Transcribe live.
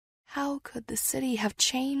How could the city have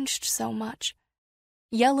changed so much?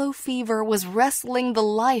 Yellow fever was wrestling the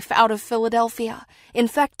life out of Philadelphia,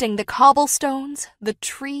 infecting the cobblestones, the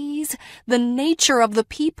trees, the nature of the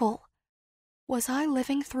people. Was I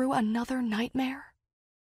living through another nightmare?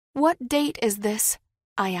 "What date is this?"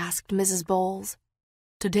 I asked Mrs. Bowles.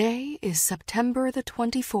 "Today is September the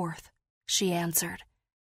 24th, she answered.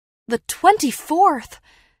 "The 24th?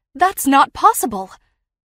 That's not possible."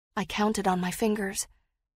 I counted on my fingers.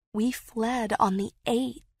 We fled on the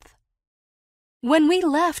 8th. When we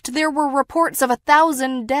left, there were reports of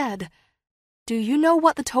 1,000 dead. Do you know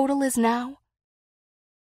what the total is now?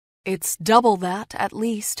 "It's double that, at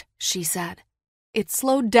least," she said. "It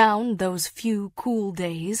slowed down those few cool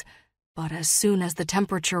days, but as soon as the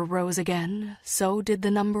temperature rose again, so did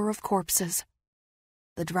the number of corpses."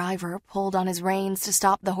 The driver pulled on his reins to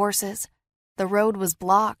stop the horses. The road was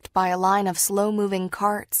blocked by a line of slow-moving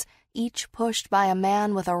carts, each pushed by a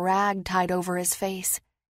man with a rag tied over his face,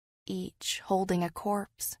 each holding a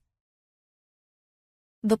corpse.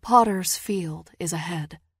 "The potter's field is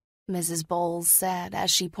ahead," Mrs. Bowles said as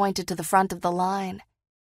she pointed to the front of the line.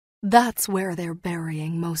 "That's where they're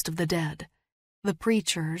burying most of the dead. The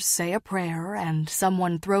preachers say a prayer and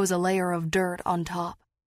someone throws a layer of dirt on top."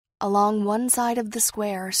 Along one side of the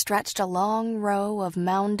square stretched a long row of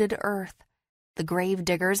mounded earth. The grave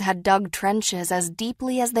diggers had dug trenches as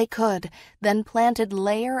deeply as they could, then planted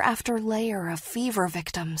layer after layer of fever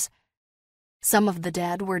victims. Some of the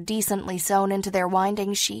dead were decently sewn into their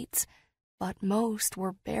winding sheets, but most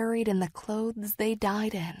were buried in the clothes they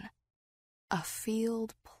died in. "A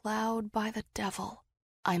field plowed by the devil,"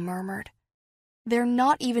 I murmured. "They're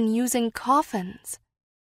not even using coffins."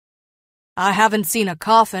 "I haven't seen a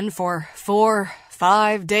coffin for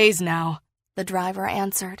 4-5 days now," the driver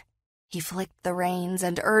answered. He flicked the reins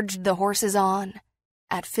and urged the horses on.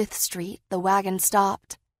 At 5th Street, the wagon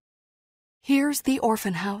stopped. "Here's the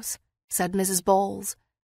orphan house," said Mrs. Bowles.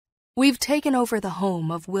 "We've taken over the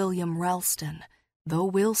home of William Ralston, though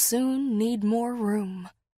we'll soon need more room."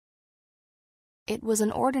 It was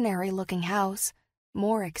an ordinary-looking house,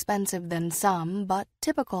 more expensive than some, but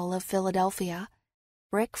typical of Philadelphia.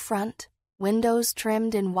 Brick front, windows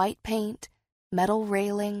trimmed in white paint, metal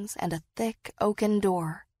railings, and a thick oaken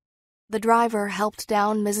door. The driver helped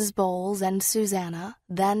down Mrs. Bowles and Susanna,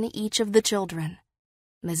 then each of the children.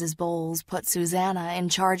 Mrs. Bowles put Susanna in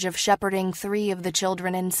charge of shepherding 3 of the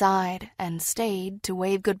children inside and stayed to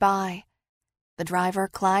wave goodbye. The driver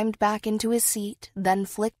climbed back into his seat, then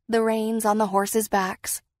flicked the reins on the horses'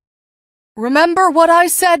 backs. "Remember what I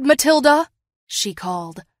said, Matilda," she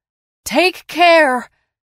called. "Take care.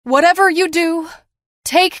 Whatever you do,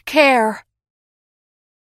 take care."